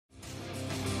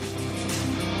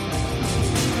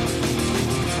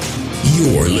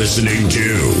You're listening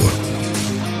to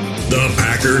the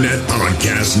Packernet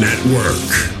Podcast Network.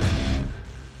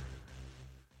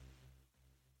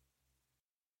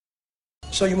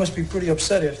 So you must be pretty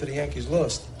upset after the Yankees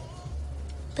lost.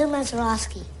 Bill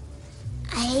Mazeroski.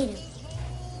 I hate him.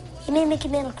 He made Mickey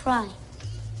Mantle cry.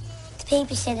 The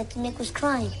paper said that the Mick was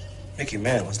crying. Mickey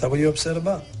Mantle, is that what you're upset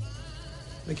about?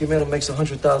 Mickey Mantle makes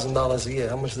 $100,000 a year.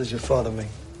 How much does your father make?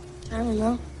 I don't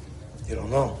know. You don't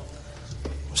know?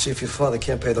 Well, see, if your father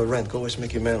can't pay the rent, go ask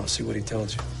Mickey Mantle, see what he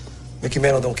tells you. Mickey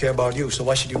Mantle don't care about you, so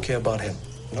why should you care about him?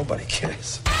 Nobody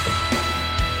cares.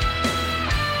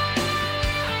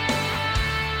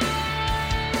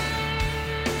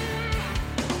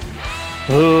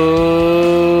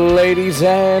 Ladies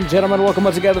and gentlemen, welcome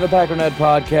once again to the Packernet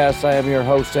Podcast. I am your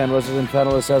host and resident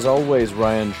panelist, as always,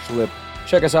 Ryan Schlip.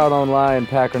 Check us out online,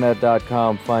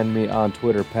 packernet.com. Find me on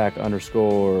Twitter,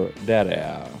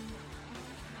 pack_data.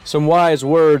 Some wise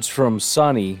words from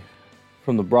Sonny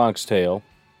from the Bronx Tale,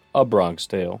 A Bronx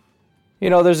Tale. You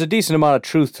know, there's a decent amount of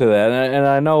truth to that, and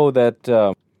I know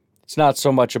that it's not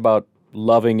so much about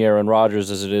loving Aaron Rodgers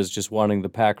as it is just wanting the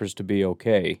Packers to be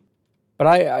okay. But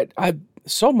I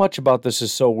so much about this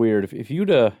is so weird. If you'd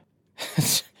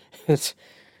it's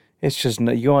just,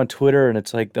 you go on Twitter and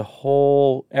it's like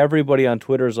everybody on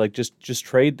Twitter is like, just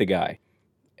trade the guy.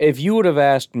 If you would have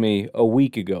asked me a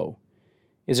week ago,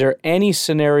 is there any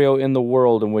scenario in the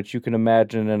world in which you can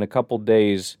imagine in a couple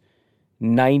days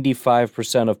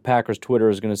 95% of Packers Twitter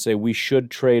is going to say we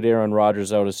should trade Aaron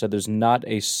Rodgers? I would have said there's not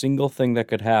a single thing that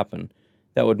could happen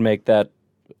that would make that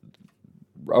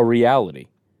a reality.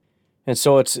 And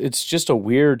so it's just a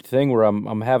weird thing where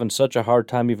I'm having such a hard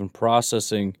time even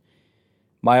processing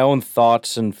my own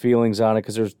thoughts and feelings on it,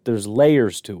 because there's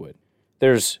layers to it.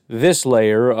 There's this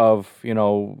layer of, you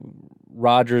know,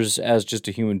 Rodgers as just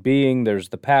a human being. There's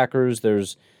the Packers.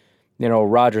 There's, you know,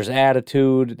 Rodgers'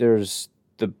 attitude. There's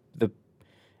the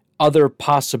other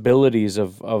possibilities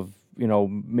of you know,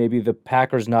 maybe the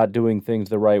Packers not doing things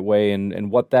the right way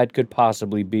and what that could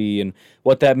possibly be and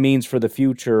what that means for the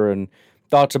future, and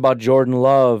thoughts about Jordan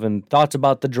Love and thoughts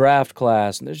about the draft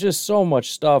class. And there's just so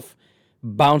much stuff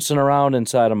bouncing around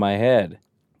inside of my head.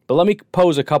 But let me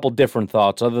pose a couple different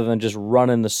thoughts other than just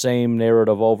running the same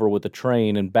narrative over with the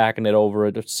train and backing it over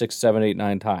it 6, 7, 8,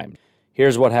 9 times.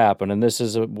 Here's what happened, and this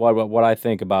is what I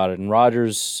think about it. And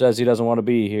Rodgers says he doesn't want to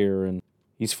be here, and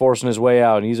he's forcing his way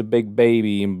out, and he's a big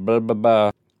baby, and blah, blah,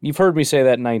 blah. You've heard me say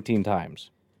that 19 times.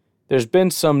 There's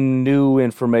been some new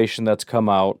information that's come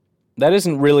out that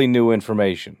isn't really new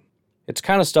information. It's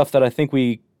kind of stuff that I think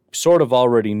we sort of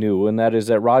already knew, and that is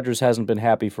that Rodgers hasn't been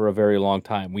happy for a very long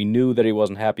time. We knew that he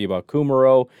wasn't happy about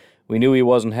Kumaro. We knew he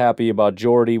wasn't happy about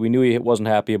Jordy. We knew he wasn't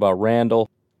happy about Randall.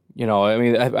 You know, I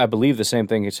mean, I believe the same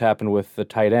thing has happened with the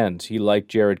tight ends. He liked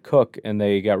Jared Cook, and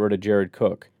they got rid of Jared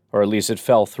Cook, or at least it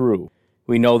fell through.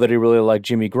 We know that he really liked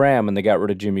Jimmy Graham, and they got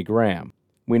rid of Jimmy Graham.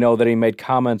 We know that he made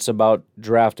comments about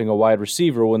drafting a wide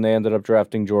receiver when they ended up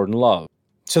drafting Jordan Love.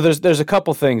 So there's a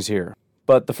couple things here.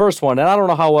 But the first one, and I don't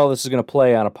know how well this is going to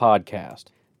play on a podcast,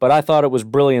 but I thought it was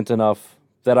brilliant enough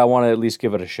that I want to at least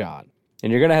give it a shot.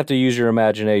 And you're going to have to use your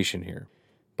imagination here.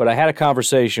 But I had a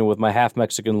conversation with my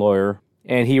half-Mexican lawyer,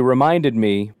 and he reminded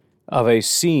me of a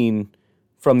scene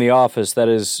from The Office that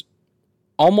is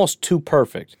almost too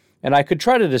perfect. And I could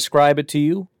try to describe it to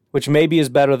you, which maybe is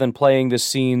better than playing the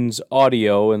scene's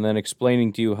audio and then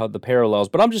explaining to you how the parallels.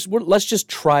 But let's just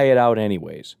try it out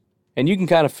anyways. And you can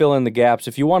kind of fill in the gaps.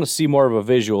 If you want to see more of a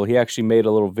visual, he actually made a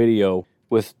little video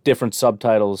with different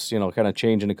subtitles, you know, kind of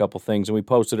changing a couple things, and we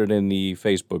posted it in the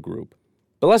Facebook group.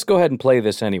 But let's go ahead and play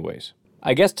this anyways.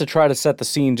 I guess to try to set the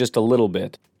scene just a little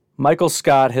bit, Michael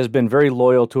Scott has been very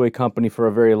loyal to a company for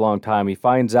a very long time. He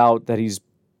finds out that he's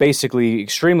basically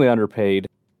extremely underpaid,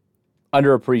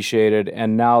 underappreciated,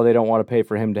 and now they don't want to pay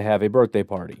for him to have a birthday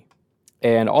party.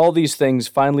 And all these things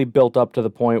finally built up to the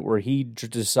point where he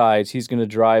decides he's going to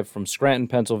drive from Scranton,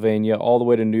 Pennsylvania, all the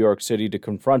way to New York City to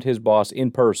confront his boss in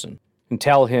person and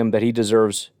tell him that he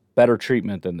deserves better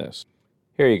treatment than this.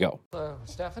 Here you go.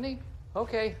 Stephanie?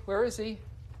 Okay, where is he?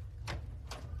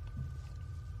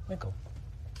 Michael.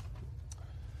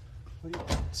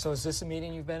 So is this a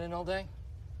meeting you've been in all day?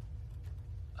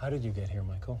 How did you get here,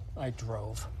 Michael? I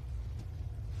drove.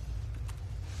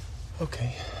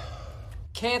 Okay.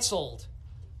 Canceled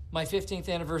my 15th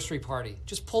anniversary party.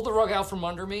 Just pulled the rug out from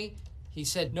under me. He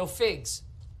said, no figs.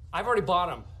 I've already bought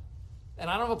them, and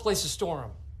I don't have a place to store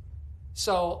them.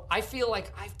 So I feel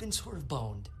like I've been sort of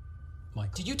boned.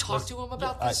 Michael. Did you talk to him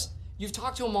about this? You've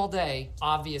talked to him all day,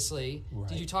 obviously. Right.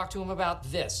 Did you talk to him about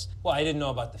this? Well, I didn't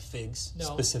know about the figs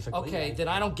specifically. Okay, then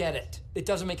I don't get it. It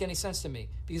doesn't make any sense to me.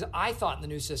 Because I thought in the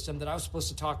new system that I was supposed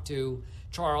to talk to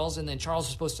Charles, and then Charles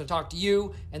was supposed to talk to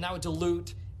you, and that would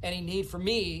dilute any need for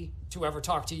me to ever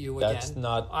talk to you again. That's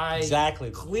not exactly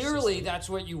the Clearly, system. that's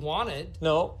what you wanted.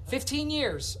 No. 15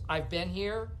 years I've been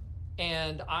here,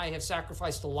 and I have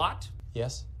sacrificed a lot.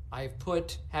 Yes? I have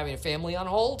put having a family on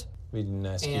hold. We didn't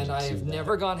ask you to And do I have that.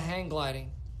 never gone hang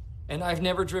gliding. And I've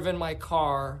never driven my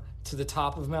car to the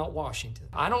top of Mount Washington.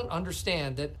 I don't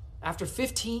understand that after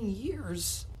 15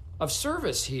 years of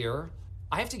service here,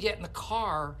 I have to get in the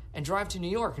car and drive to New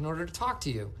York in order to talk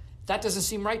to you. That doesn't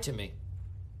seem right to me.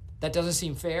 That doesn't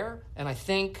seem fair, and I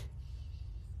think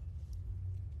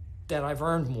that I've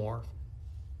earned more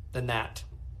than that.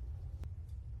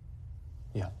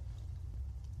 Yeah.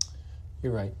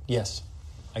 You're right. Yes.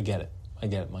 I get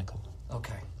it, Michael.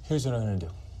 Okay. Here's what I'm going to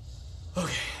do.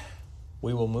 Okay.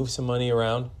 We will move some money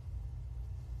around,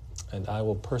 and I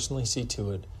will personally see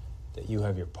to it that you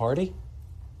have your party,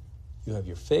 you have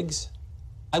your figs.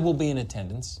 I will be in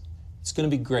attendance. It's going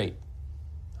to be great.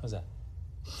 How's that?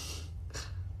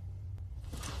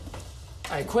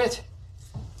 I quit.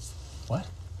 What?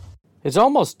 It's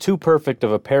almost too perfect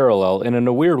of a parallel, and in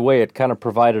a weird way it kind of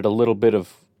provided a little bit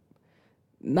of,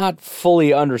 not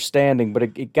fully understanding, but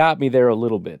it got me there a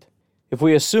little bit. If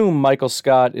we assume Michael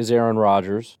Scott is Aaron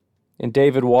Rodgers, and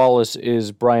David Wallace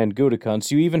is Brian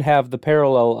Gutekunst, you even have the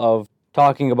parallel of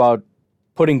talking about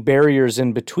putting barriers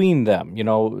in between them,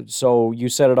 so you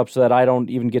set it up so that I don't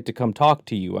even get to come talk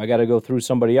to you. I got to go through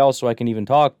somebody else so I can even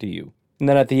talk to you. And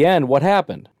then at the end, what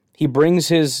happened? He brings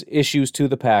his issues to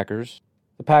the Packers.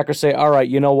 The Packers say, all right,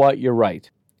 you know what? You're right.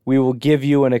 We will give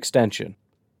you an extension.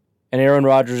 And Aaron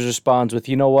Rodgers responds with,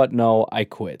 you know what? No, I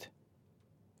quit.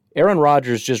 Aaron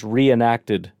Rodgers just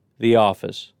reenacted The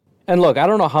Office. And look, I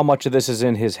don't know how much of this is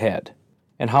in his head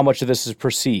and how much of this is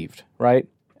perceived, right?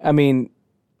 I mean,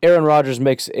 Aaron Rodgers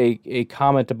makes a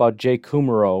comment about Jay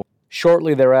Kumerow.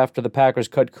 Shortly thereafter, the Packers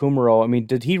cut Kumerow. I mean,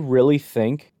 did he really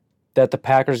think that the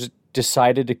Packers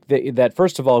decided that,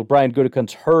 first of all, Brian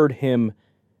Gutekunst heard him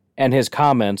and his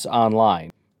comments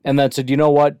online, and then said, you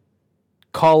know what,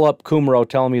 call up Kumerow,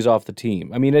 tell him he's off the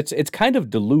team. I mean, it's kind of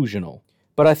delusional,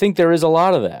 but I think there is a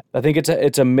lot of that. I think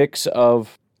it's a mix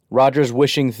of Rodgers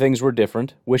wishing things were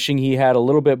different, wishing he had a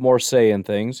little bit more say in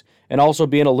things, and also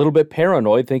being a little bit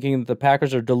paranoid, thinking that the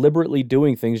Packers are deliberately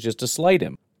doing things just to slight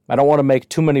him. I don't want to make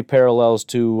too many parallels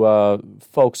to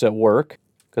folks at work,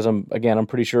 because I'm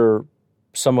pretty sure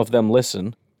some of them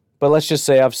listen, but let's just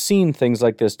say I've seen things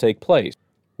like this take place,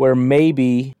 where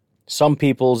maybe some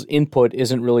people's input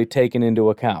isn't really taken into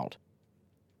account.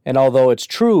 And although it's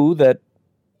true that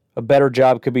a better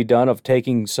job could be done of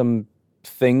taking some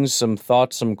things, some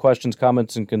thoughts, some questions,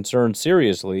 comments, and concerns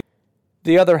seriously,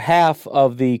 the other half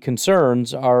of the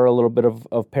concerns are a little bit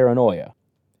of paranoia.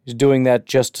 He's doing that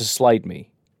just to slight me.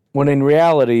 When in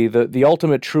reality, the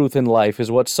ultimate truth in life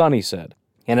is what Sonny said.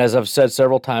 And as I've said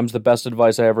several times, the best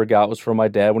advice I ever got was from my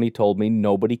dad when he told me,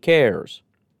 nobody cares.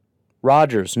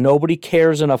 Rodgers, nobody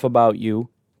cares enough about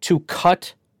you to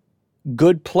cut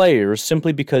good players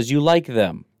simply because you like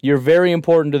them. You're very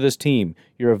important to this team.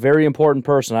 You're a very important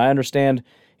person. I understand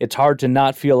it's hard to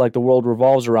not feel like the world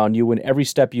revolves around you when every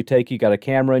step you take, you got a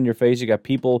camera in your face, you got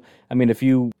people. I mean, if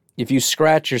you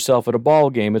scratch yourself at a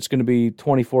ball game, it's going to be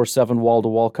 24/7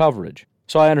 wall-to-wall coverage.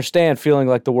 So I understand feeling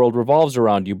like the world revolves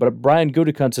around you, but Brian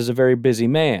Gutekunst is a very busy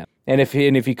man. And if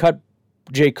he cut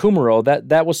Jay Kumerow,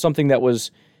 that was something that was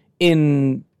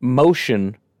in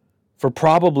motion for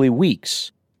probably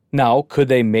weeks. Now, could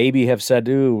they maybe have said,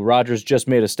 ooh, Rodgers just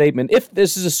made a statement? If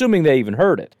this is assuming they even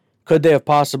heard it. Could they have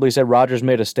possibly said, Rodgers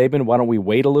made a statement, why don't we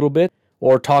wait a little bit?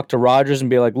 Or talk to Rodgers and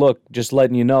be like, look, just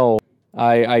letting you know,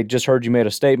 I just heard you made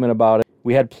a statement about it.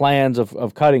 We had plans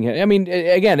of cutting him. I mean,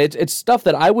 again, it's stuff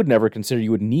that I would never consider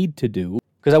you would need to do,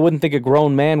 because I wouldn't think a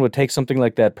grown man would take something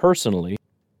like that personally.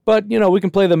 But, we can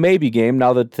play the maybe game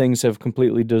now that things have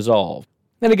completely dissolved.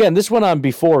 And again, this went on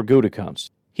before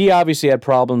Gutekunst. He obviously had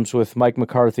problems with Mike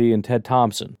McCarthy and Ted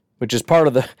Thompson, which is part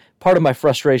of my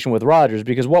frustration with Rodgers,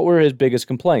 because what were his biggest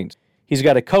complaints? He's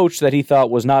got a coach that he thought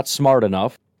was not smart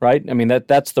enough, right? I mean,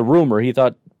 that's the rumor. He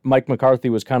thought Mike McCarthy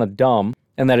was kind of dumb,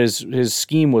 and that his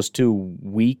scheme was too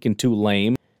weak and too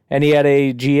lame, and he had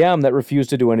a GM that refused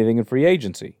to do anything in free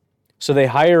agency. So they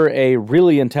hire a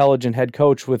really intelligent head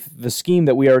coach with the scheme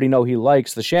that we already know he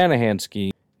likes, the Shanahan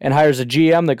scheme, and hires a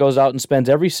GM that goes out and spends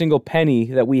every single penny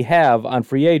that we have on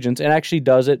free agents and actually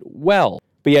does it well.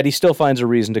 But yet he still finds a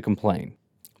reason to complain.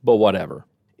 But whatever.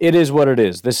 it is what it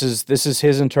is. This is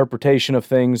his interpretation of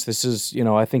things. This is,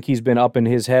 I think he's been up in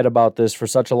his head about this for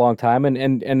such a long time.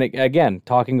 And again,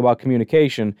 talking about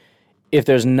communication, if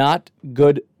there's not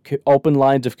good open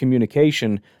lines of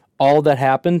communication, all that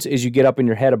happens is you get up in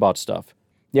your head about stuff.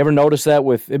 You ever notice that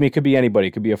it could be anybody.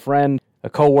 It could be a friend,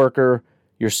 a coworker,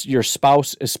 your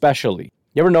spouse especially.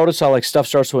 You ever notice how stuff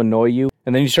starts to annoy you,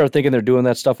 and then you start thinking they're doing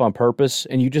that stuff on purpose,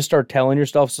 and you just start telling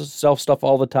yourself stuff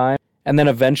all the time? And then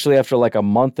eventually, after a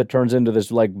month, it turns into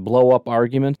this blow-up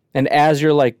argument. And as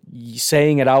you're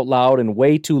saying it out loud in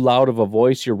way too loud of a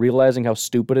voice, you're realizing how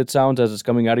stupid it sounds as it's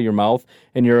coming out of your mouth.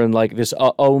 And you're in this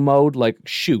uh-oh mode,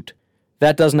 shoot.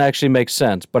 That doesn't actually make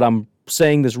sense. But I'm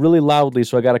saying this really loudly,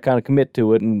 so I got to kind of commit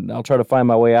to it, and I'll try to find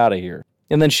my way out of here.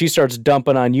 And then she starts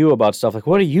dumping on you about stuff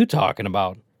what are you talking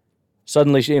about?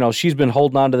 Suddenly, she's been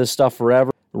holding on to this stuff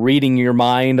forever, reading your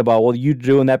mind about, well, you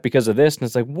doing that because of this. And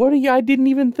it's I didn't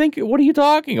even think, what are you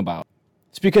talking about?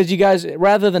 It's because you guys,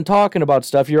 rather than talking about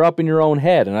stuff, you're up in your own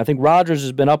head. And I think Rodgers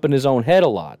has been up in his own head a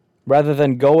lot, rather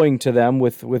than going to them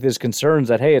with his concerns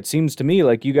that, hey, it seems to me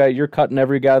like you're cutting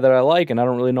every guy that I like, and I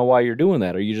don't really know why you're doing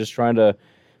that. Are you just trying to,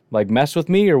 mess with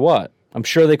me or what? I'm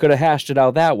sure they could have hashed it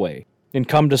out that way and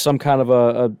come to some kind of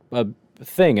a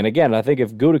thing. And again, I think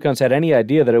if Gutekunst had any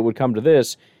idea that it would come to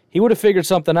this, he would have figured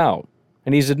something out.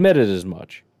 And he's admitted as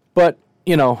much. But,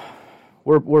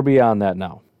 we're beyond that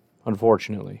now,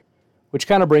 unfortunately. Which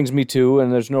kind of brings me to,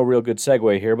 and there's no real good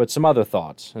segue here, but some other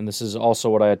thoughts. And this is also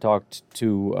what I had talked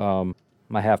to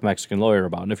my half-Mexican lawyer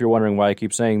about. And if you're wondering why I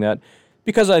keep saying that,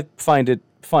 because I find it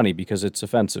funny, because it's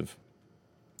offensive.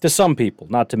 To some people,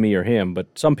 not to me or him, but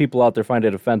some people out there find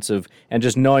it offensive, and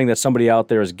just knowing that somebody out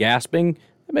there is gasping,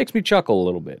 it makes me chuckle a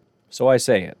little bit. So I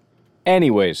say it.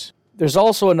 Anyways, there's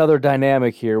also another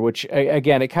dynamic here, which,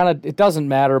 again, it doesn't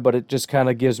matter, but it just kind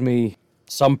of gives me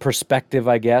some perspective,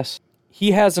 I guess.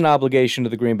 He has an obligation to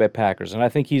the Green Bay Packers, and I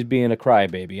think he's being a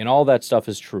crybaby, and all that stuff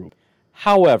is true.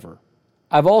 However,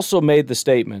 I've also made the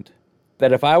statement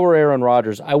that if I were Aaron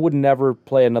Rodgers, I would never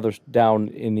play another down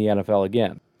in the NFL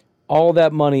again. All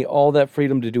that money, all that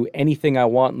freedom to do anything I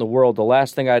want in the world, the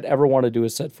last thing I'd ever want to do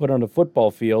is set foot on a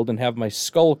football field and have my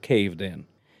skull caved in.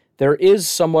 There is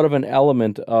somewhat of an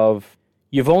element of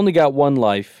you've only got one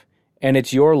life, and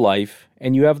it's your life,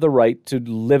 and you have the right to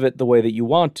live it the way that you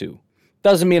want to.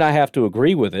 Doesn't mean I have to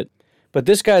agree with it, but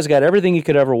this guy's got everything he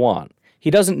could ever want. He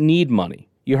doesn't need money.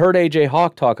 You heard A.J.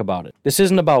 Hawk talk about it. This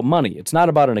isn't about money. It's not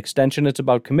about an extension. It's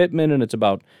about commitment, and it's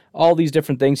about all these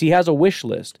different things. He has a wish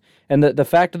list. And the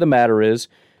fact of the matter is,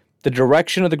 the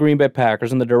direction of the Green Bay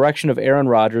Packers and the direction of Aaron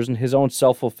Rodgers and his own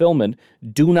self-fulfillment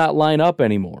do not line up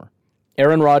anymore.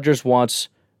 Aaron Rodgers wants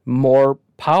more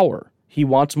power. He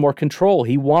wants more control.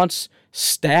 He wants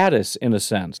status, in a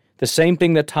sense. The same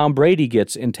thing that Tom Brady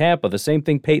gets in Tampa, the same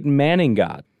thing Peyton Manning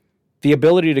got. The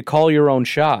ability to call your own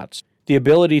shots. The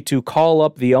ability to call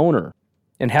up the owner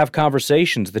and have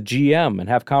conversations, the GM, and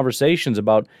have conversations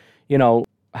about,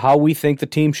 how we think the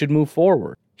team should move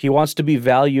forward. He wants to be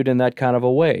valued in that kind of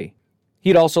a way.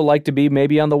 He'd also like to be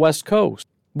maybe on the West Coast,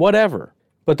 whatever.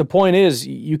 But the point is,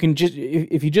 you can just,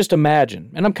 if you just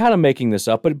imagine, and I'm kind of making this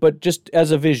up, but just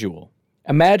as a visual,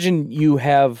 imagine you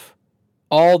have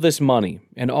all this money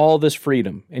and all this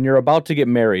freedom, and you're about to get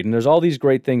married, and there's all these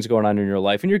great things going on in your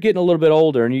life, and you're getting a little bit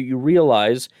older, and you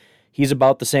realize he's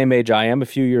about the same age I am, a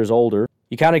few years older.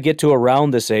 You kind of get to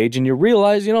around this age, and you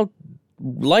realize,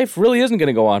 life really isn't going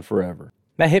to go on forever.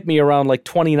 That hit me around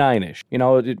 29-ish.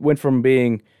 It went from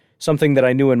being something that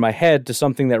I knew in my head to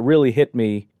something that really hit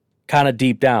me kind of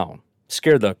deep down.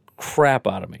 Scared the crap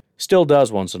out of me. Still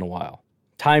does once in a while.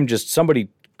 Somebody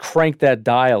cranked that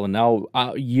dial, and now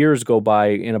years go by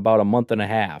in about a month and a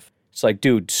half. It's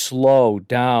dude, slow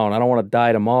down. I don't want to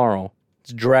die tomorrow.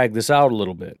 Let's drag this out a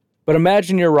little bit. But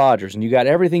imagine you're Rodgers, and you got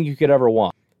everything you could ever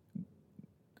want.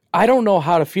 I don't know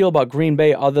how to feel about Green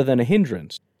Bay other than a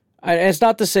hindrance. And it's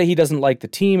not to say he doesn't like the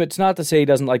team. It's not to say he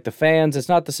doesn't like the fans. It's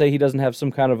not to say he doesn't have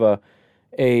some kind of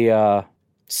a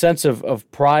sense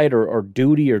of pride or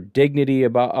duty or dignity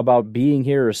about being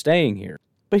here or staying here.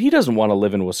 But he doesn't want to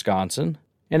live in Wisconsin.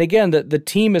 And again, the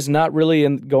team is not really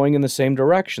going in the same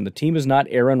direction. The team is not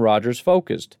Aaron Rodgers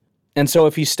focused. And so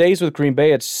if he stays with Green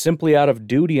Bay, it's simply out of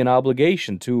duty and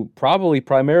obligation to probably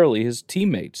primarily his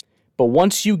teammates. But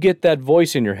once you get that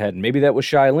voice in your head, maybe that was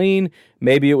Shailene,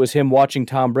 maybe it was him watching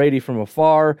Tom Brady from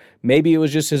afar, maybe it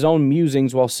was just his own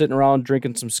musings while sitting around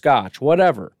drinking some scotch,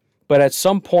 whatever. But at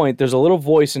some point, there's a little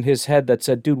voice in his head that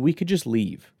said, dude, we could just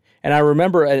leave. And I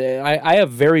remember I have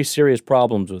very serious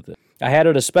problems with it. I had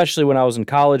it especially when I was in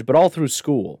college, but all through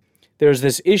school. There's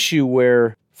this issue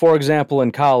where, for example,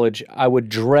 in college, I would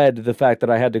dread the fact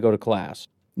that I had to go to class.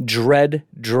 Dread.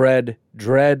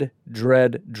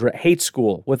 Hate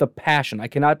school with a passion. I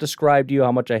cannot describe to you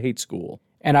how much I hate school.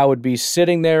 And I would be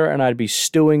sitting there and I'd be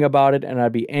stewing about it and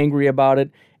I'd be angry about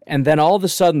it. And then all of a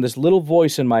sudden, this little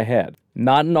voice in my head,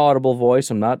 not an audible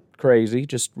voice, I'm not crazy,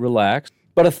 just relaxed,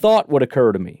 but a thought would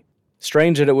occur to me.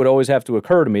 Strange that it would always have to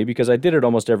occur to me because I did it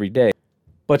almost every day.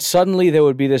 But suddenly there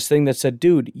would be this thing that said,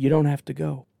 dude, you don't have to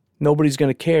go. Nobody's going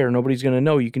to care. Nobody's going to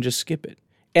know. You can just skip it.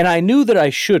 And I knew that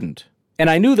I shouldn't. And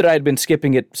I knew that I had been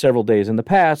skipping it several days in the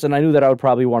past, and I knew that I would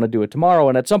probably want to do it tomorrow.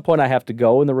 And at some point I have to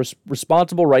go, and the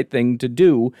responsible right thing to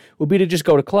do would be to just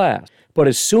go to class. But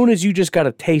as soon as you just got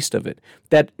a taste of it,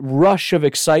 that rush of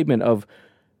excitement of,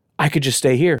 I could just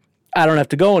stay here. I don't have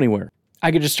to go anywhere.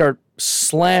 I could just start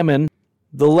slamming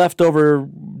the leftover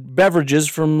beverages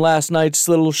from last night's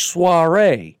little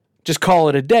soiree. Just call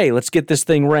it a day. Let's get this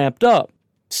thing ramped up.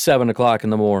 7 o'clock in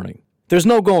the morning. There's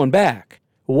no going back.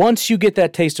 Once you get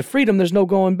that taste of freedom, there's no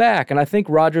going back. And I think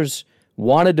Rodgers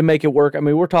wanted to make it work. I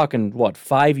mean, we're talking,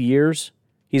 5 years?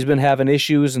 He's been having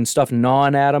issues and stuff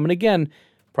gnawing at him. And again,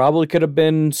 probably could have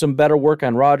been some better work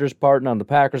on Rodgers' part and on the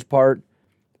Packers' part.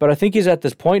 But I think he's at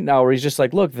this point now where he's just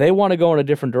like, look, they want to go in a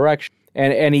different direction.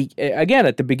 And he, again,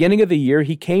 at the beginning of the year,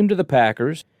 he came to the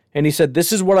Packers and he said,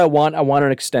 this is what I want. I want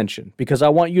an extension because I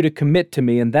want you to commit to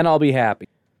me and then I'll be happy.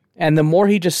 And the more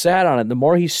he just sat on it, the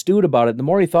more he stewed about it, the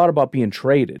more he thought about being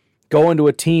traded, going to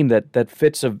a team that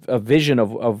fits a vision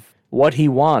of what he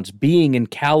wants, being in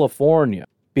California,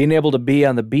 being able to be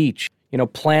on the beach,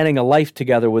 planning a life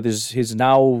together with his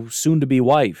now soon-to-be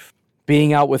wife,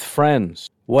 being out with friends,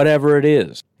 whatever it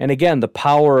is. And again, the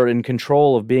power and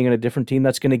control of being in a different team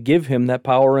that's going to give him that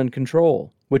power and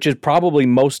control, which is probably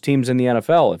most teams in the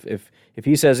NFL. If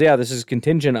he says, yeah, this is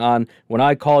contingent on when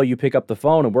I call, you pick up the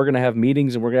phone and we're going to have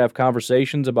meetings and we're going to have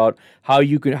conversations about how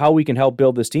we can help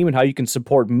build this team and how you can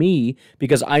support me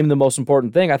because I'm the most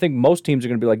important thing. I think most teams are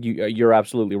going to be like, you're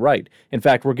absolutely right. In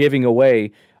fact, we're giving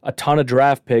away a ton of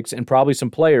draft picks and probably some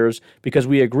players because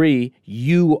we agree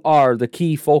you are the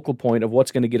key focal point of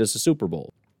what's going to get us a Super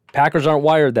Bowl. Packers aren't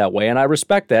wired that way, and I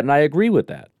respect that, and I agree with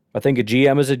that. I think a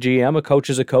GM is a GM, a coach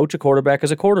is a coach, a quarterback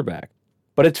is a quarterback.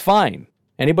 But it's fine.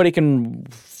 Anybody can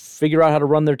figure out how to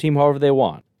run their team however they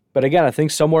want. But again, I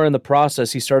think somewhere in the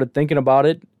process he started thinking about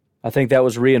it. I think that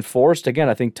was reinforced. Again,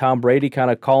 I think Tom Brady kind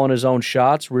of calling his own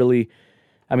shots really,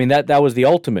 that was the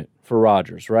ultimate for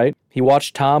Rodgers, right? He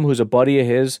watched Tom, who's a buddy of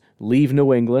his, leave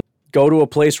New England, go to a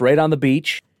place right on the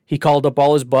beach. He called up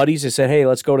all his buddies and said, hey,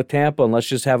 let's go to Tampa and let's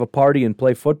just have a party and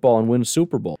play football and win a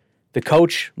Super Bowl. The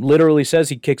coach literally says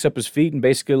he kicks up his feet and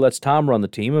basically lets Tom run the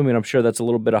team. I'm sure that's a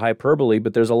little bit of hyperbole,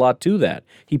 but there's a lot to that.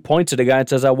 He points at a guy and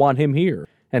says, I want him here.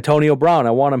 Antonio Brown,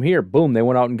 I want him here. Boom, they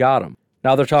went out and got him.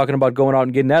 Now they're talking about going out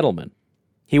and getting Edelman.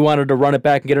 He wanted to run it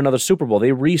back and get another Super Bowl.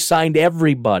 They re-signed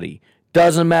everybody.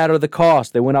 Doesn't matter the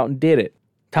cost. They went out and did it.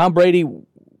 Tom Brady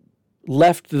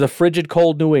left the frigid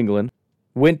cold New England,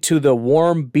 went to the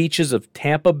warm beaches of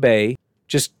Tampa Bay,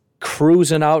 just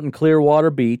cruising out in Clearwater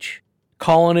Beach,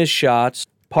 calling his shots,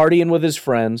 partying with his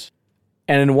friends,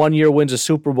 and in 1 year wins a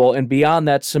Super Bowl, and beyond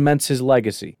that cements his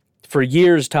legacy. For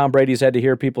years, Tom Brady's had to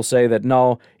hear people say that,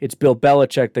 no, it's Bill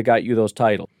Belichick that got you those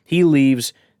titles. He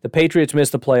leaves, the Patriots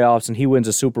miss the playoffs, and he wins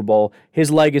a Super Bowl.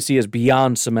 His legacy is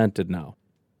beyond cemented now.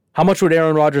 How much would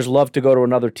Aaron Rodgers love to go to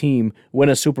another team, win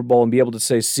a Super Bowl, and be able to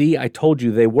say, see, I told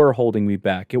you they were holding me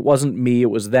back. It wasn't me, it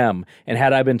was them. And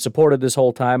had I been supported this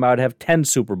whole time, I would have 10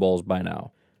 Super Bowls by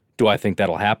now. Do I think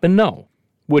that'll happen? No.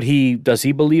 Does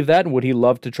he believe that, and would he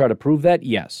love to try to prove that?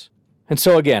 Yes. And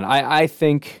so again, I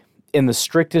think in the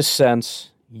strictest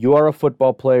sense, you are a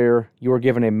football player. You are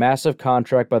given a massive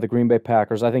contract by the Green Bay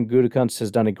Packers. I think Gutekunst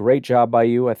has done a great job by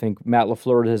you. I think Matt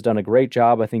LaFleur has done a great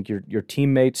job. I think your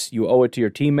teammates, you owe it to your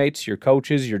teammates, your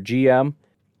coaches, your GM,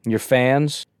 your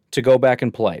fans to go back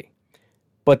and play.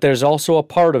 But there's also a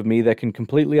part of me that can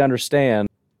completely understand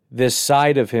this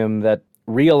side of him that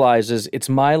realizes it's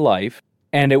my life,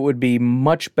 and it would be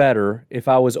much better if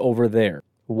I was over there.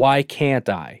 Why can't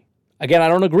I? Again, I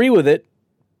don't agree with it,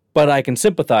 but I can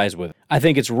sympathize with it. I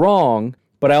think it's wrong,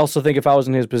 but I also think if I was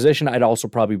in his position, I'd also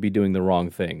probably be doing the wrong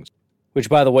things. Which,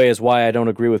 by the way, is why I don't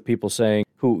agree with people saying,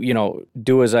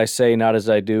 do as I say, not as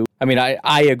I do.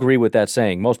 I agree with that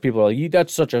saying. Most people are like,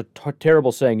 that's such a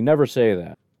terrible saying. Never say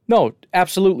that. No,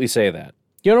 absolutely say that.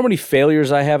 You know how many failures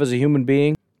I have as a human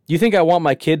being? You think I want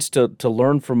my kids to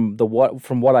learn from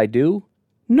what I do?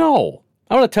 No.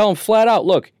 I want to tell them flat out,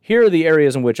 look, here are the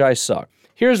areas in which I suck.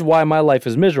 Here's why my life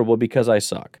is miserable, because I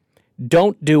suck.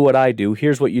 Don't do what I do.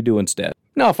 Here's what you do instead.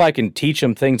 Now, if I can teach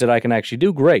them things that I can actually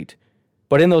do, great.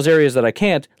 But in those areas that I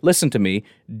can't, listen to me.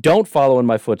 Don't follow in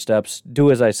my footsteps.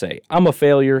 Do as I say. I'm a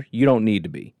failure. You don't need to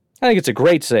be. I think it's a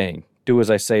great saying, do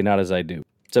as I say, not as I do.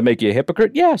 Does that make you a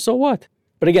hypocrite? Yeah, so what?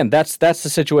 But again, that's the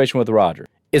situation with Rodgers.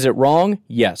 Is it wrong?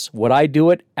 Yes. Would I do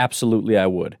it? Absolutely I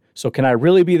would. So can I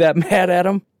really be that mad at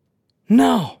him?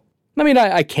 No. I mean,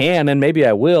 I can, and maybe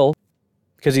I will,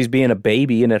 because he's being a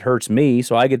baby and it hurts me,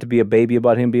 so I get to be a baby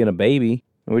about him being a baby,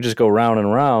 and we just go round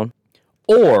and round.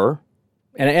 Or,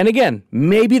 and again,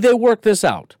 maybe they work this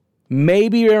out.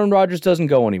 Maybe Aaron Rodgers doesn't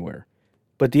go anywhere.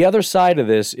 But the other side of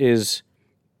this is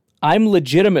I'm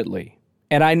legitimately,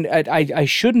 and I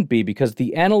shouldn't be, because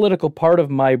the analytical part of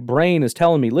my brain is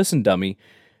telling me, listen, dummy,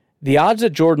 the odds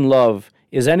that Jordan Love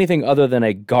is anything other than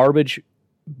a garbage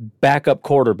backup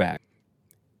quarterback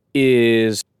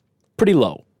is pretty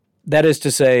low. That is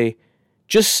to say,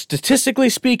 just statistically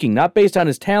speaking, not based on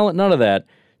his talent, none of that,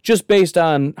 just based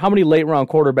on how many late-round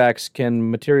quarterbacks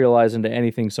can materialize into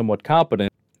anything somewhat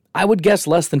competent, I would guess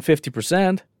less than 50%.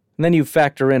 And then you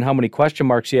factor in how many question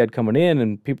marks he had coming in,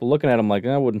 and people looking at him like,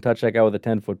 I wouldn't touch that guy with a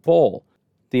 10-foot pole,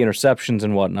 the interceptions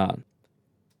and whatnot.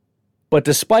 But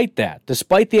despite that,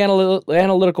 despite the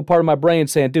analytical part of my brain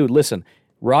saying, dude, listen,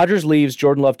 Rodgers leaves,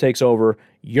 Jordan Love takes over,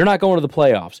 you're not going to the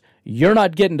playoffs. You're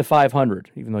not getting to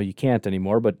 500, even though you can't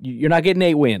anymore, but you're not getting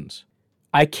 8 wins.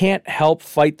 I can't help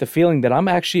fight the feeling that I'm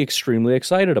actually extremely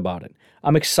excited about it.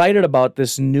 I'm excited about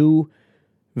this new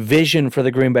vision for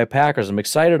the Green Bay Packers. I'm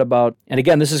excited about, and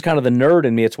again, this is kind of the nerd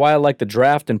in me. It's why I like the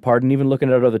draft in part, and even looking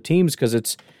at other teams,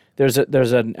 because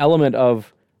there's an element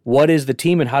of what is the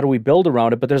team and how do we build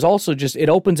around it, but there's also just, it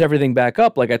opens everything back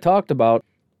up. Like I talked about,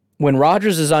 when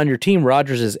Rodgers is on your team,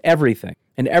 Rodgers is everything,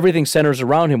 and everything centers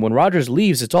around him. When Rodgers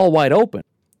leaves, it's all wide open.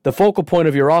 The focal point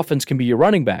of your offense can be your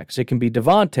running backs. It can be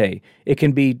Devontae. It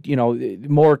can be,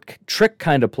 more trick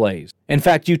kind of plays. In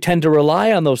fact, you tend to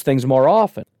rely on those things more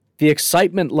often. The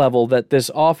excitement level that this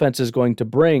offense is going to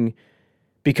bring,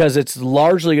 because it's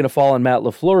largely going to fall on Matt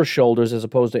LaFleur's shoulders as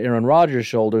opposed to Aaron Rodgers'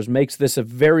 shoulders, makes this a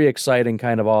very exciting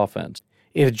kind of offense.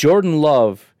 If Jordan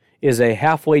Love is a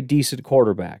halfway decent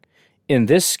quarterback in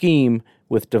this scheme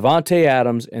with Davante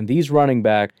Adams and these running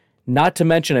backs, not to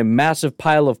mention a massive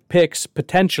pile of picks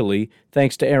potentially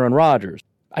thanks to Aaron Rodgers,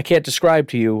 I can't describe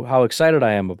to you how excited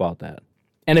I am about that.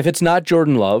 And if it's not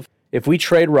Jordan Love, if we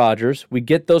trade Rodgers, we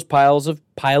get those pile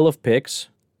of picks,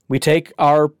 we take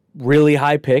our really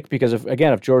high pick, because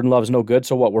if Jordan Love's no good,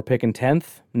 so what, we're picking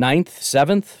 10th, 9th,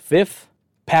 7th, 5th,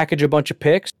 package a bunch of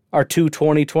picks, our 2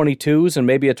 2022s and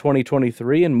maybe a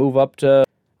 2023, and move up to,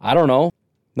 I don't know,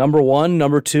 number 1,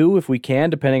 number 2, if we can,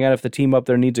 depending on if the team up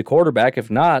there needs a quarterback.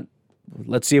 If not,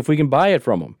 let's see if we can buy it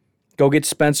from them. Go get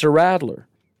Spencer Rattler.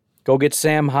 Go get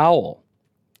Sam Howell.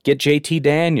 Get JT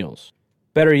Daniels.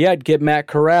 Better yet, get Matt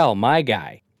Corral, my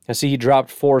guy. I see he dropped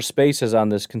 4 spaces on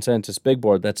this consensus big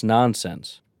board. That's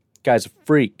nonsense. Guy's a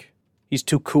freak. He's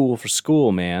too cool for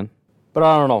school, man. But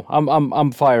I don't know.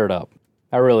 I'm fired up.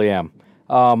 I really am.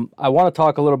 I want to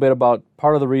talk a little bit about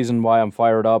part of the reason why I'm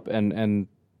fired up and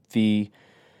the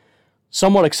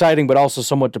somewhat exciting but also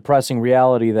somewhat depressing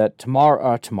reality that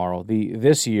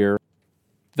this year,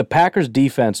 the Packers'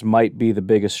 defense might be the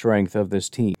biggest strength of this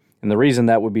team. And the reason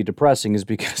that would be depressing is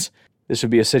because this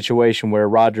would be a situation where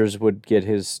Rodgers would get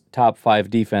his top 5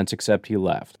 defense except he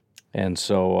left. And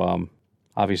so,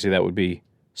 obviously that would be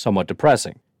somewhat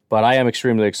depressing. But I am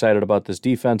extremely excited about this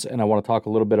defense, and I want to talk a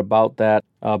little bit about that.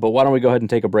 But why don't we go ahead and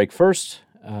take a break first?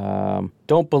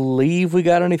 Don't believe we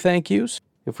got any thank yous.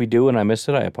 If we do and I missed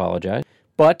it, I apologize.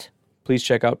 But please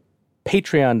check out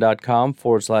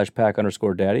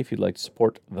patreon.com/pack_daddy if you'd like to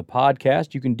support the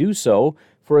podcast. You can do so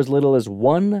for as little as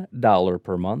 $1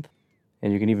 per month.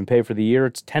 And you can even pay for the year.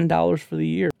 It's $10 for the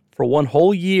year. For 1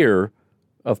 whole year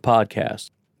of podcasts.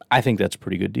 I think that's a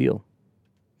pretty good deal.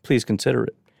 Please consider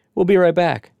it. We'll be right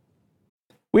back.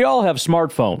 We all have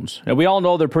smartphones, and we all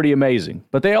know they're pretty amazing.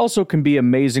 But they also can be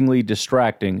amazingly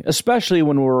distracting, especially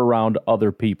when we're around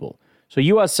other people. So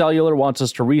US Cellular wants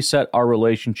us to reset our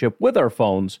relationship with our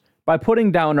phones by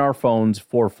putting down our phones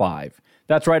for $5.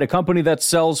 That's right, a company that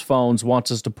sells phones wants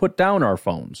us to put down our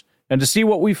phones. And to see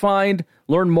what we find,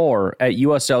 learn more at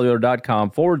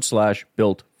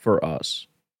uscellular.com/built-for-us.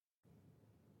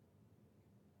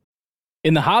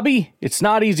 In the hobby, it's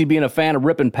not easy being a fan of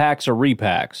ripping packs or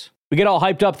repacks. We get all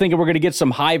hyped up thinking we're going to get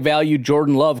some high-value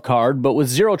Jordan Love card, but with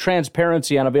zero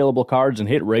transparency on available cards and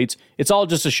hit rates, it's all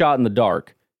just a shot in the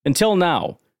dark. Until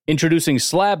now, introducing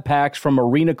slab packs from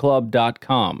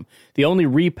arenaclub.com, the only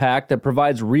repack that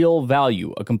provides real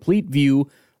value, a complete view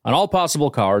on all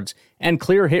possible cards, and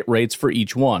clear hit rates for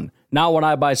each one. Now when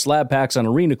I buy slab packs on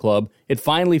Arena Club, it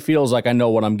finally feels like I know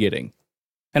what I'm getting.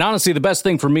 And honestly, the best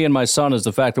thing for me and my son is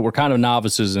the fact that we're kind of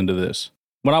novices into this.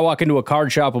 When I walk into a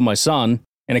card shop with my son,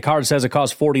 and a card says it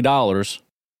costs $40,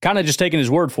 kind of just taking his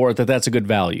word for it that that's a good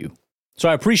value. So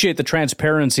I appreciate the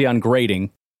transparency on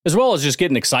grading, as well as just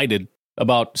getting excited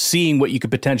about seeing what you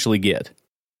could potentially get.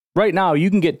 Right now, you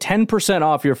can get 10%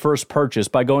 off your first purchase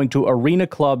by going to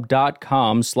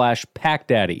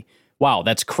arenaclub.com/packdaddy. Wow,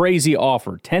 that's crazy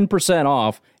offer. 10%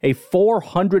 off a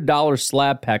 $400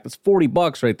 slab pack. That's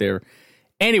 $40 right there.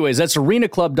 Anyways, that's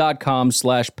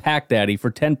arenaclub.com/packdaddy for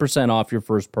 10% off your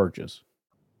first purchase.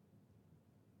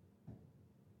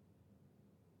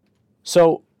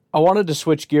 So I wanted to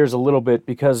switch gears a little bit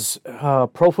because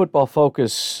Pro Football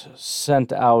Focus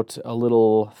sent out a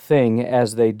little thing,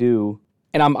 as they do,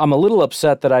 and I'm a little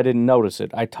upset that I didn't notice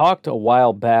it. I talked a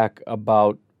while back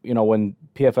about, when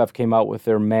PFF came out with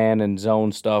their man and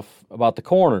zone stuff about the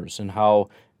corners and how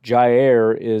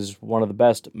Jair is one of the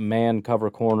best man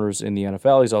cover corners in the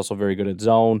NFL. He's also very good at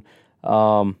zone,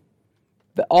 all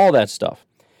that stuff.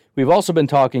 We've also been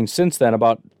talking since then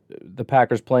about the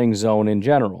Packers playing zone in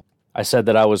general. I said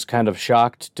that I was kind of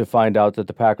shocked to find out that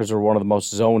the Packers are one of the most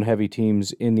zone-heavy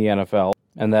teams in the NFL,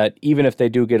 and that even if they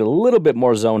do get a little bit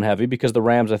more zone-heavy, because the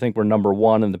Rams, I think, were number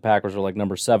 1 and the Packers are like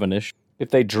number 7-ish, if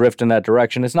they drift in that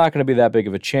direction, it's not going to be that big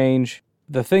of a change.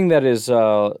 The thing that is,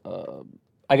 I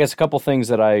guess a couple things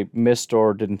that I missed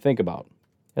or didn't think about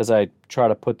as I try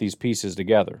to put these pieces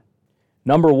together.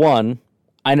 Number 1,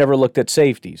 I never looked at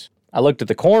safeties. I looked at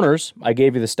the corners. I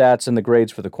gave you the stats and the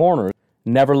grades for the corners.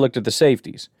 Never looked at the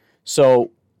safeties. So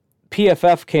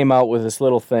PFF came out with this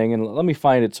little thing, and let me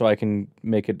find it so I can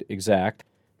make it exact.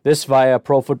 This via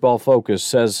Pro Football Focus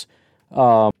says,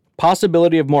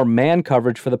 possibility of more man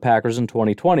coverage for the Packers in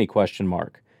 2020, ?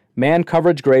 Man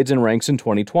coverage grades and ranks in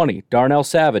 2020. Darnell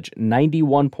Savage,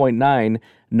 91.9,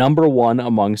 number 1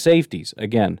 among safeties.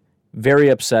 Again, very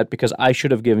upset because I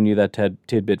should have given you that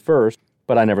tidbit first,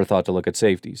 but I never thought to look at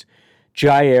safeties.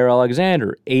 Jair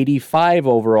Alexander, 85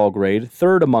 overall grade,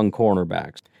 3rd among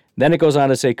cornerbacks. Then it goes on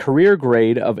to say career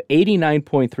grade of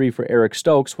 89.3 for Eric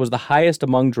Stokes was the highest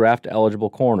among draft-eligible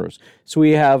corners. So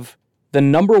we have the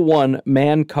number 1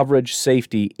 man coverage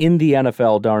safety in the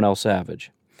NFL, Darnell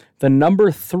Savage. The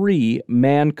number 3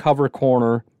 man cover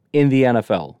corner in the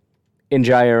NFL, in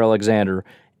Jair Alexander.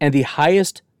 And the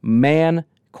highest man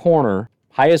corner,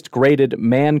 highest graded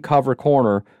man cover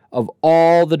corner of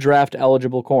all the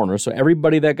draft-eligible corners. So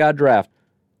everybody that got drafted,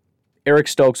 Eric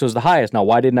Stokes was the highest. Now,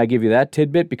 why didn't I give you that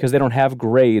tidbit? Because they don't have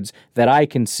grades that I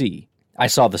can see. I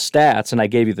saw the stats, and I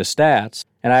gave you the stats,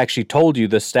 and I actually told you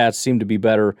the stats seem to be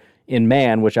better in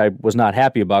man, which I was not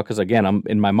happy about because, again,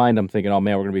 in my mind, I'm thinking, oh,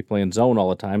 man, we're going to be playing zone all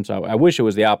the time, so I wish it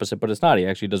was the opposite, but it's not. He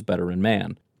actually does better in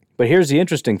man. But here's the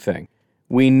interesting thing.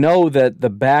 We know that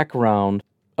the background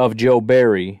of Joe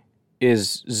Barry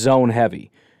is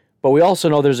zone-heavy, but we also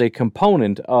know there's a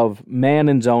component of man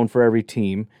and zone for every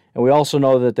team. And we also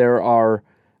know that there are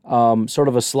sort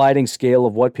of a sliding scale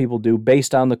of what people do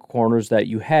based on the corners that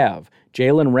you have.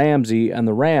 Jalen Ramsey and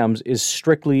the Rams is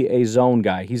strictly a zone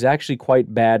guy. He's actually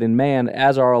quite bad in man,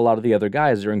 as are a lot of the other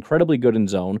guys. They're incredibly good in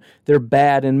zone. They're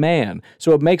bad in man.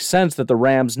 So it makes sense that the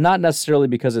Rams, not necessarily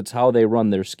because it's how they run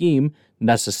their scheme,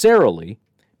 necessarily,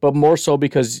 but more so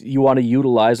because you want to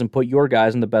utilize and put your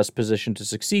guys in the best position to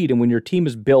succeed. And when your team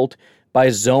is built by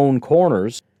zone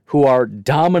corners, who are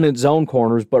dominant zone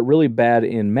corners but really bad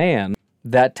in man,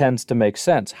 that tends to make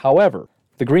sense. However,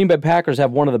 the Green Bay Packers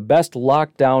have one of the best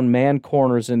lockdown man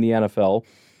corners in the NFL,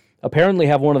 apparently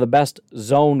have one of the best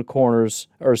zone corners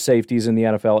or safeties in the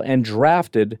NFL, and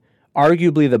drafted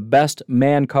arguably the best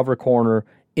man cover corner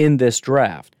in this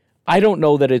draft. I don't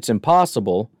know that it's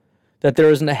impossible that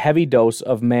there isn't a heavy dose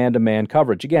of man-to-man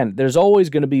coverage. Again, there's always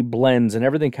going to be blends and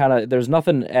everything there's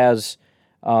nothing as...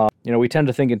 we tend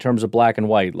to think in terms of black and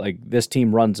white, like this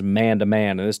team runs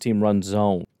man-to-man and this team runs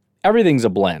zone. Everything's a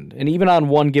blend. And even on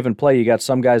one given play, you got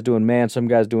some guys doing man, some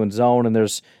guys doing zone, and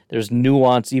there's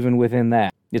nuance even within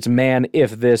that. It's man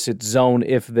if this, it's zone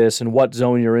if this, and what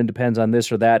zone you're in depends on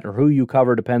this or that, or who you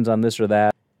cover depends on this or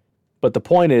that. But the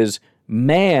point is,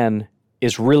 man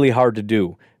is really hard to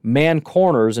do. Man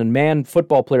corners and man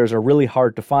football players are really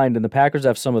hard to find, and the Packers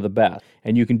have some of the best.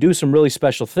 And you can do some really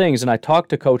special things, and I talked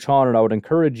to Coach Hahn, and I would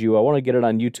encourage you, I want to get it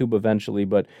on YouTube eventually,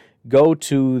 but go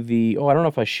to the, I don't know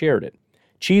if I shared it,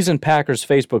 Cheese and Packers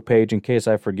Facebook page in case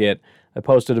I forget. I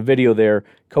posted a video there.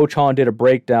 Coach Hahn did a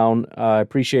breakdown. I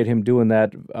appreciate him doing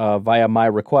that via my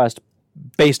request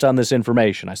based on this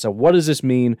information. I said, what does this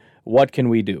mean? What can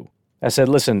we do? I said,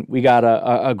 listen, we got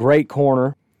a great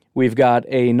corner. We've got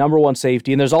a number 1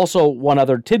 safety, and there's also one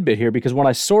other tidbit here because when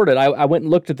I sorted, I went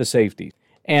and looked at the safety.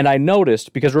 And I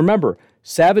noticed, because remember,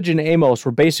 Savage and Amos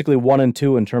were basically 1 and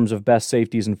 2 in terms of best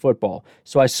safeties in football.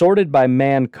 So I sorted by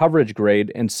man coverage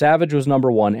grade, and Savage was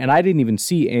number 1, and I didn't even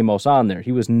see Amos on there.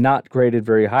 He was not graded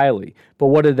very highly. But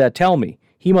what did that tell me?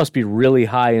 He must be really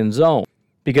high in zone,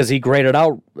 because he graded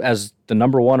out as the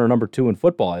number 1 or number 2 in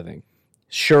football, I think.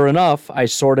 Sure enough, I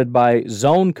sorted by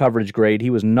zone coverage grade. He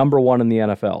was number 1 in the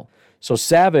NFL. So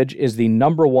Savage is the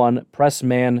number 1 press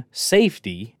man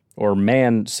safety, or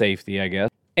man safety, I guess.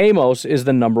 Amos is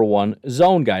the number 1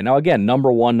 zone guy. Now, again,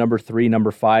 number 1, number 3,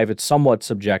 number 5, it's somewhat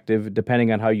subjective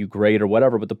depending on how you grade or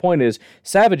whatever, but the point is,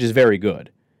 Savage is very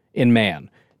good in man.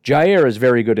 Jair is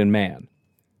very good in man.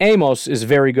 Amos is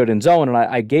very good in zone, and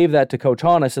I gave that to Coach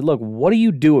Hahn. I said, look, what do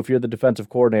you do if you're the defensive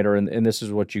coordinator and this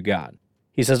is what you got?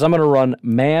 He says, I'm going to run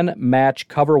man, match,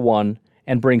 cover 1,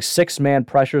 and bring 6-man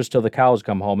pressures till the cows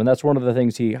come home. And that's one of the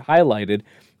things he highlighted,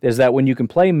 is that when you can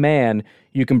play man,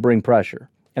 you can bring pressure.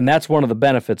 And that's one of the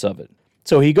benefits of it.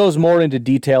 So he goes more into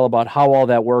detail about how all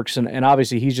that works, and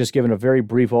obviously he's just given a very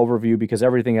brief overview because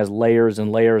everything has layers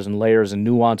and layers and layers and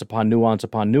nuance upon nuance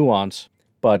upon nuance.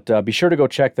 But be sure to go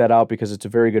check that out because it's a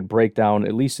very good breakdown,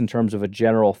 at least in terms of a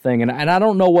general thing. And I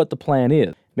don't know what the plan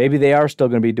is. Maybe they are still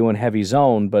going to be doing heavy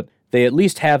zone, but they at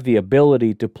least have the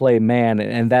ability to play man,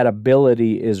 and that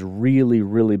ability is really,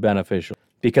 really beneficial.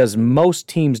 Because most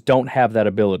teams don't have that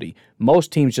ability.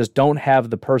 Most teams just don't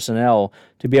have the personnel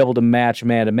to be able to match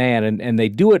man-to-man, and they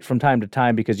do it from time to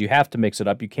time because you have to mix it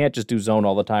up. You can't just do zone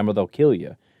all the time or they'll kill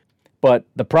you. But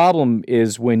the problem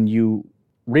is when you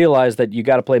realize that you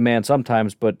got to play man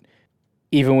sometimes, but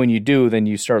even when you do, then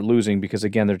you start losing because,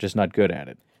 again, they're just not good at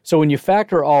it. So when you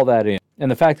factor all that in, and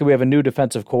the fact that we have a new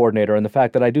defensive coordinator, and the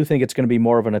fact that I do think it's going to be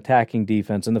more of an attacking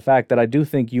defense, and the fact that I do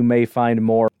think you may find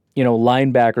more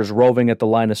linebackers roving at the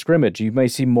line of scrimmage. You may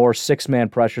see more 6-man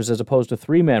pressures as opposed to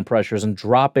 3-man pressures and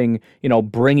dropping,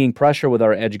 bringing pressure with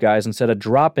our edge guys instead of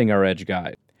dropping our edge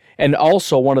guys. And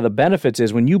also one of the benefits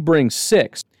is when you bring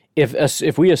 6,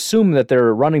 if we assume that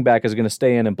their running back is going to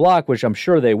stay in and block, which I'm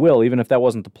sure they will, even if that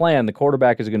wasn't the plan, the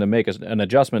quarterback is going to make an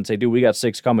adjustment and say, dude, we got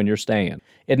 6 coming, you're staying.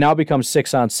 It now becomes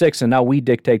 6-on-6, and now we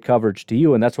dictate coverage to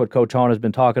you, and that's what Coach Hahn has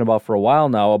been talking about for a while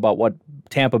now, about what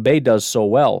Tampa Bay does so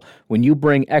well. When you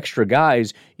bring extra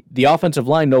guys, the offensive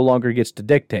line no longer gets to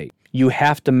dictate. You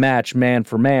have to match man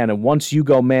for man, and once you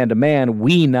go man to man,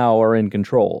 we now are in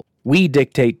control. We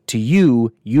dictate to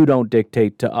you, you don't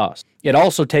dictate to us. It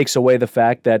also takes away the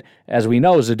fact that, as we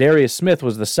know, Zadarius Smith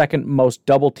was the second most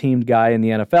double-teamed guy in the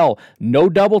NFL. No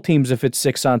double teams if it's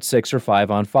 6-on-6 or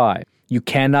 5-on-5. You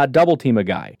cannot double-team a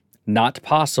guy. Not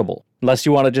possible. Unless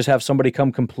you want to just have somebody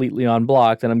come completely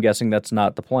unblocked, and I'm guessing that's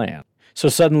not the plan. So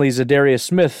suddenly Zadarius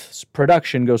Smith's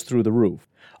production goes through the roof.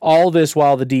 All this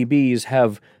while the DBs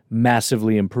have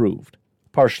massively improved.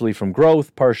 Partially from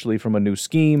growth, partially from a new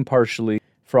scheme, partially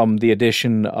from the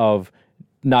addition of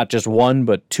not just 1,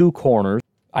 but 2 corners.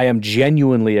 I am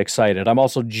genuinely excited. I'm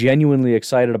also genuinely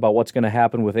excited about what's going to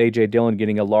happen with A.J. Dillon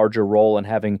getting a larger role and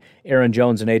having Aaron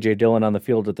Jones and A.J. Dillon on the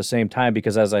field at the same time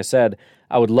because, as I said,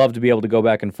 I would love to be able to go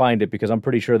back and find it because I'm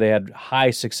pretty sure they had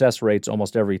high success rates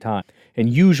almost every time. And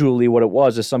usually what it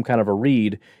was is some kind of a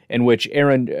read in which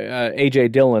A.J.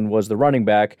 Dillon was the running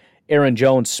back, Aaron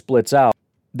Jones splits out.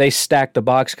 They stack the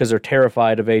box because they're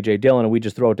terrified of A.J. Dillon, and we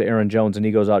just throw it to Aaron Jones, and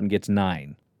he goes out and gets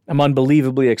 9. I'm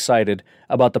unbelievably excited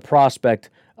about the prospect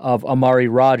of Amari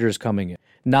Rodgers coming in.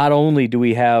 Not only do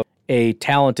we have a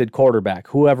talented quarterback,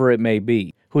 whoever it may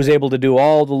be, who's able to do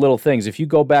all the little things. If you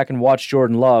go back and watch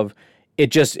Jordan Love, it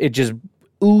just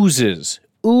oozes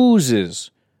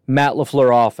Matt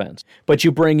LaFleur offense. But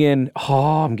you bring in,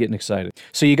 I'm getting excited.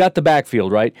 So you got the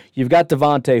backfield, right? You've got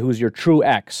Devontae, who's your true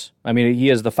X. I mean, he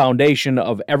is the foundation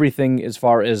of everything as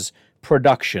far as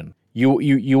production.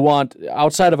 You want,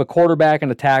 outside of a quarterback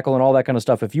and a tackle and all that kind of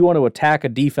stuff, if you want to attack a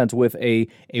defense with a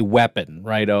weapon,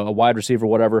 right, a wide receiver,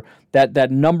 whatever,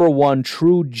 that number 1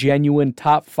 true, genuine,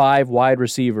 top 5 wide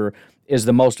receiver is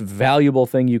the most valuable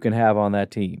thing you can have on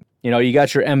that team. You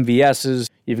got your MVSs,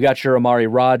 you've got your Amari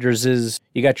Rodgerses,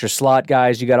 you got your slot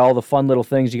guys, you got all the fun little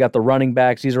things, you got the running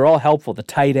backs. These are all helpful, the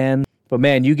tight end. But,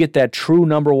 man, you get that true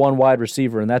number 1 wide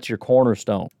receiver, and that's your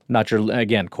cornerstone. Not your,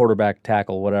 again, quarterback,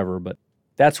 tackle, whatever, but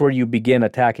that's where you begin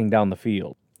attacking down the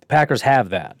field. The Packers have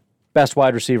that. Best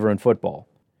wide receiver in football.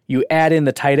 You add in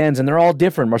the tight ends, and they're all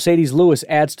different. Mercedes Lewis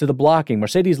adds to the blocking.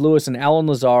 Mercedes Lewis and Allen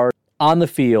Lazard on the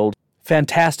field,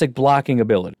 fantastic blocking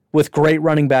ability with great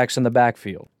running backs in the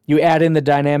backfield. You add in the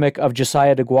dynamic of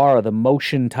Josiah DeGuara, the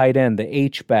motion tight end, the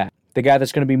H-back, the guy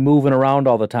that's going to be moving around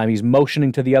all the time. He's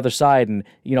motioning to the other side, and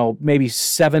maybe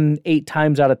 7-8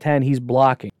 times out of 10 he's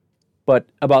blocking. But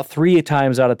about 3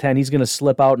 times out of 10 he's going to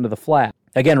slip out into the flat.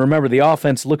 Again, remember, the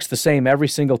offense looks the same every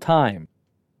single time,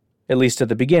 at least at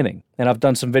the beginning. And I've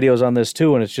done some videos on this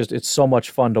too, and it's so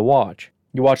much fun to watch.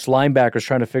 You watch linebackers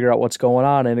trying to figure out what's going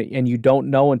on, and you don't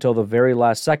know until the very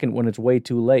last second when it's way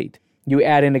too late. You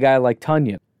add in a guy like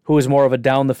Tonyan, who is more of a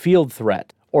down-the-field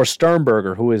threat, or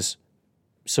Sternberger, who is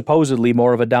supposedly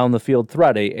more of a down-the-field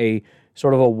threat, a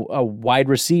sort of a wide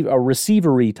receiver, a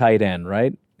receiver-y tight end,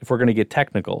 right? If we're going to get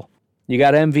technical. You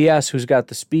got MVS, who's got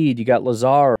the speed. You got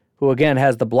Lazar, who again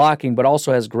has the blocking, but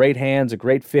also has great hands, a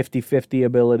great 50-50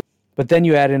 ability. But then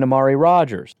you add in Amari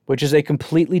Rodgers, which is a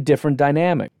completely different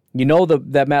dynamic. You know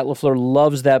that Matt LaFleur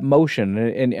loves that motion.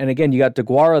 And again, you got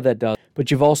DeGuara that does, but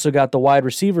you've also got the wide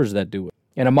receivers that do it.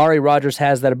 And Amari Rodgers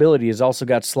has that ability. He's also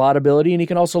got slot ability, and he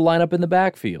can also line up in the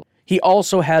backfield. He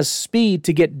also has speed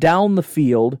to get down the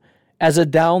field as a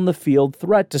down-the-field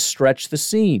threat to stretch the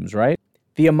seams, right?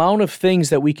 The amount of things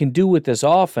that we can do with this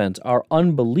offense are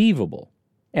unbelievable.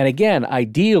 And again,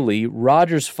 ideally,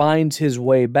 Rodgers finds his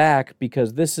way back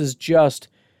because this is just...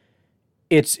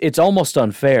 It's almost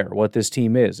unfair what this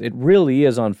team is. It really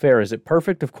is unfair. Is it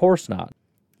perfect? Of course not.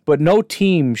 But no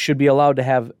team should be allowed to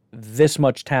have this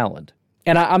much talent.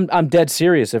 And I'm dead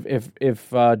serious.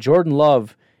 If Jordan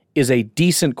Love is a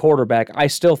decent quarterback, I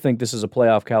still think this is a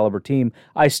playoff caliber team.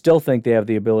 I still think they have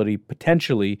the ability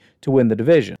potentially to win the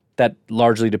division. That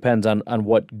largely depends on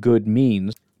what good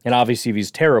means. And obviously, if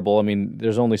he's terrible, I mean,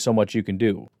 there's only so much you can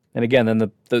do. And again,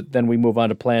 then we move on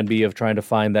to plan B of trying to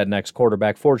find that next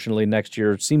quarterback. Fortunately, next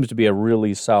year seems to be a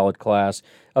really solid class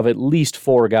of at least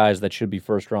 4 guys that should be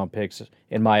first-round picks,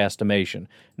 in my estimation.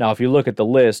 Now, if you look at the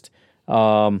list,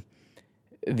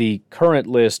 the current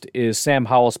list is Sam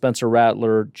Howell, Spencer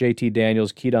Rattler, JT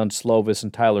Daniels, Keaton Slovis,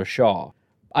 and Tyler Shaw.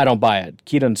 I don't buy it.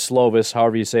 Keaton Slovis,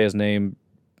 however you say his name,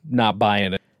 not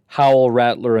buying it. Howell,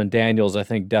 Rattler, and Daniels, I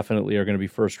think, definitely are going to be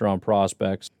first-round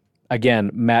prospects.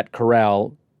 Again, Matt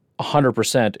Corral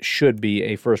 100% should be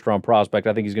a first-round prospect.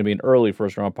 I think he's going to be an early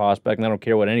first-round prospect, and I don't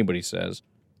care what anybody says.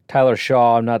 Tyler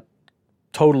Shaw, I'm not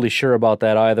totally sure about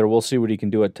that either. We'll see what he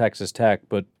can do at Texas Tech,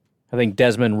 but I think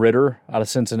Desmond Ridder out of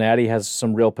Cincinnati has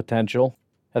some real potential.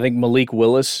 I think Malik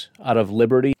Willis out of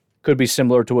Liberty could be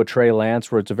similar to a Trey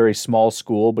Lance, where it's a very small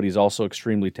school, but he's also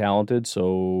extremely talented,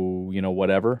 so,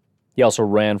 whatever. He also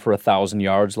ran for 1,000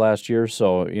 yards last year,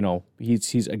 so,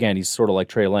 he's sort of like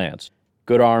Trey Lance.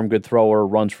 Good arm, good thrower,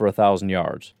 runs for 1,000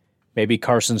 yards. Maybe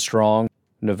Carson Strong,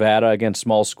 Nevada, again,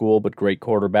 small school, but great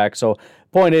quarterback. So,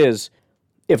 point is,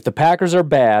 if the Packers are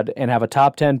bad and have a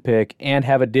top 10 pick and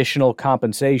have additional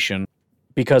compensation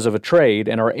because of a trade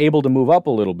and are able to move up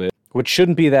a little bit, which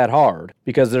shouldn't be that hard,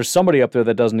 because there's somebody up there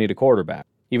that doesn't need a quarterback.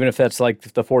 Even if that's like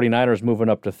the 49ers moving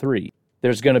up to 3,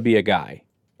 there's going to be a guy.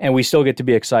 And we still get to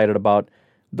be excited about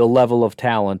the level of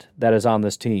talent that is on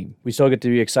this team. We still get to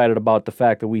be excited about the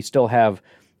fact that we still have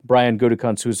Brian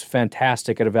Gutekunst, who's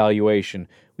fantastic at evaluation.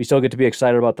 We still get to be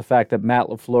excited about the fact that Matt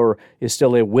LaFleur is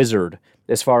still a wizard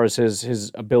as far as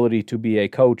his ability to be a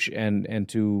coach and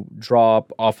to draw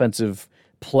up offensive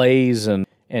plays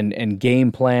and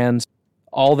game plans.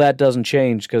 All that doesn't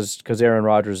change because Aaron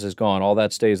Rodgers is gone. All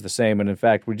that stays the same, and in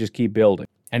fact, we just keep building.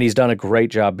 And he's done a great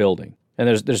job building. And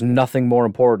there's nothing more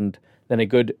important than a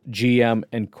good GM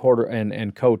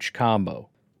and coach combo,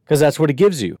 because that's what it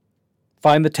gives you.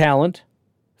 Find the talent,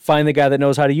 find the guy that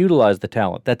knows how to utilize the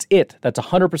talent. That's it. That's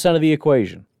 100% of the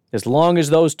equation. As long as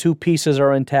those two pieces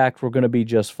are intact, we're going to be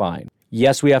just fine.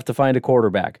 Yes, we have to find a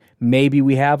quarterback. Maybe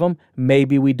we have him,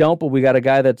 maybe we don't, but we got a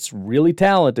guy that's really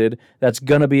talented that's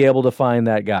going to be able to find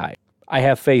that guy. I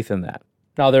have faith in that.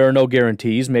 Now, there are no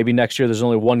guarantees. Maybe next year there's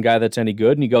only one guy that's any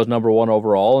good, and he goes number 1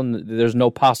 overall, and there's no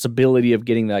possibility of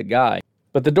getting that guy.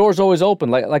 But the door's always open.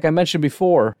 Like I mentioned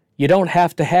before, you don't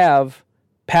have to have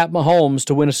Pat Mahomes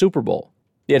to win a Super Bowl.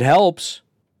 It helps,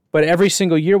 but every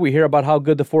single year we hear about how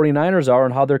good the 49ers are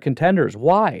and how they're contenders.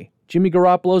 Why? Jimmy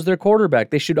Garoppolo's their quarterback.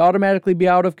 They should automatically be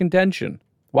out of contention.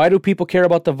 Why do people care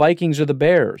about the Vikings or the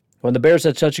Bears? When the Bears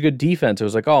had such a good defense, it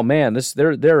was like, oh man,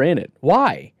 they're in it.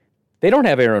 Why? They don't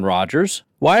have Aaron Rodgers.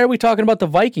 Why are we talking about the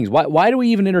Vikings? Why do we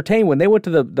even entertain when they went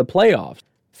to the playoffs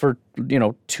for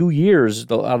 2 years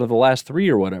out of the last 3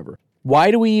 or whatever? Why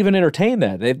do we even entertain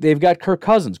that? They've got Kirk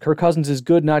Cousins. Kirk Cousins is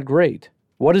good, not great.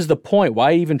 What is the point?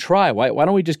 Why even try? Why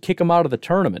don't we just kick them out of the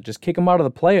tournament? Just kick them out of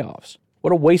the playoffs.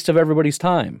 What a waste of everybody's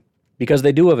time. Because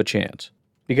they do have a chance.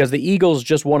 Because the Eagles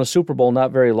just won a Super Bowl not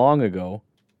very long ago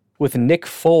with Nick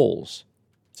Foles.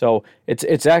 So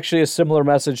it's actually a similar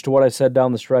message to what I said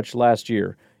down the stretch last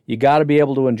year. You got to be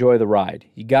able to enjoy the ride.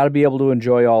 You got to be able to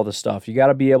enjoy all the stuff. You got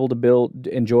to be able to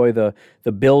enjoy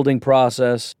the building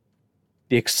process,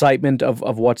 the excitement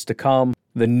of what's to come,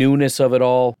 the newness of it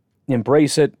all.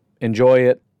 Embrace it. Enjoy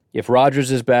it. If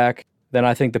Rodgers is back, then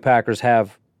I think the Packers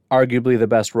have arguably the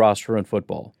best roster in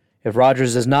football. If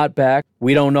Rodgers is not back,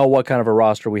 we don't know what kind of a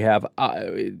roster we have,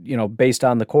 based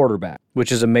on the quarterback,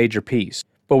 which is a major piece.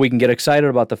 But we can get excited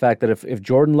about the fact that if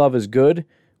Jordan Love is good,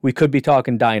 we could be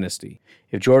talking dynasty.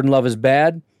 If Jordan Love is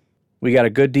bad, we got a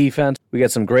good defense, we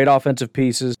got some great offensive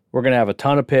pieces, we're going to have a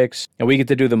ton of picks, and we get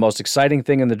to do the most exciting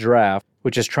thing in the draft,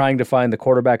 which is trying to find the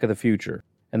quarterback of the future.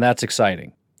 And that's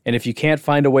exciting. And if you can't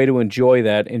find a way to enjoy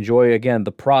that, enjoy, again,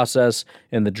 the process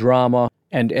and the drama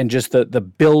and just the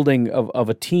building of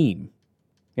a team.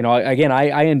 Again,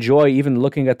 I enjoy even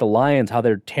looking at the Lions, how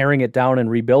they're tearing it down and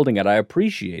rebuilding it. I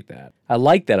appreciate that. I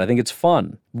like that. I think it's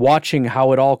fun. Watching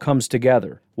how it all comes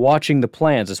together. Watching the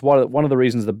plans. It's one of the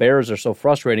reasons the Bears are so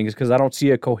frustrating is because I don't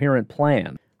see a coherent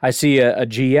plan. I see a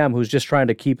GM who's just trying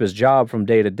to keep his job from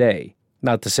day to day.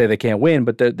 Not to say they can't win,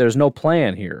 but there's no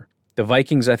plan here. The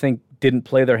Vikings, I think, didn't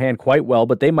play their hand quite well,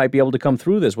 but they might be able to come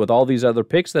through this with all these other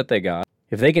picks that they got.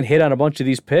 If they can hit on a bunch of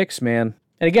these picks, man.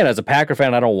 And again, as a Packer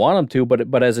fan, I don't want them to,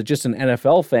 but as just an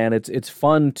NFL fan, it's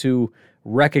fun to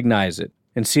recognize it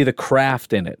and see the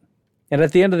craft in it. And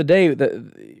at the end of the day,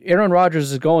 Aaron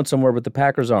Rodgers is going somewhere, but the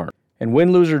Packers aren't. And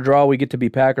win, lose, or draw, we get to be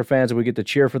Packer fans and we get to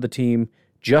cheer for the team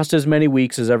just as many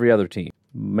weeks as every other team,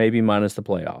 maybe minus the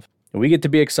playoff. And we get to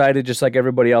be excited just like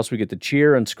everybody else. We get to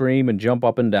cheer and scream and jump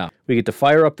up and down. We get to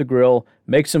fire up the grill,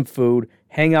 make some food,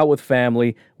 hang out with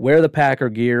family, wear the Packer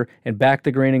gear, and back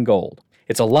the green and gold.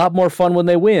 It's a lot more fun when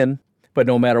they win, but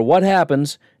no matter what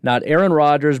happens, not Aaron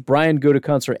Rodgers, Brian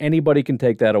Gutekunst, or anybody can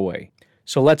take that away.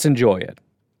 So let's enjoy it.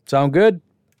 Sound good?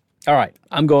 All right,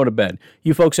 I'm going to bed.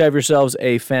 You folks have yourselves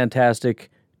a fantastic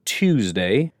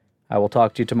Tuesday. I will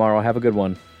talk to you tomorrow. Have a good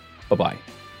one.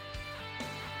 Bye-bye.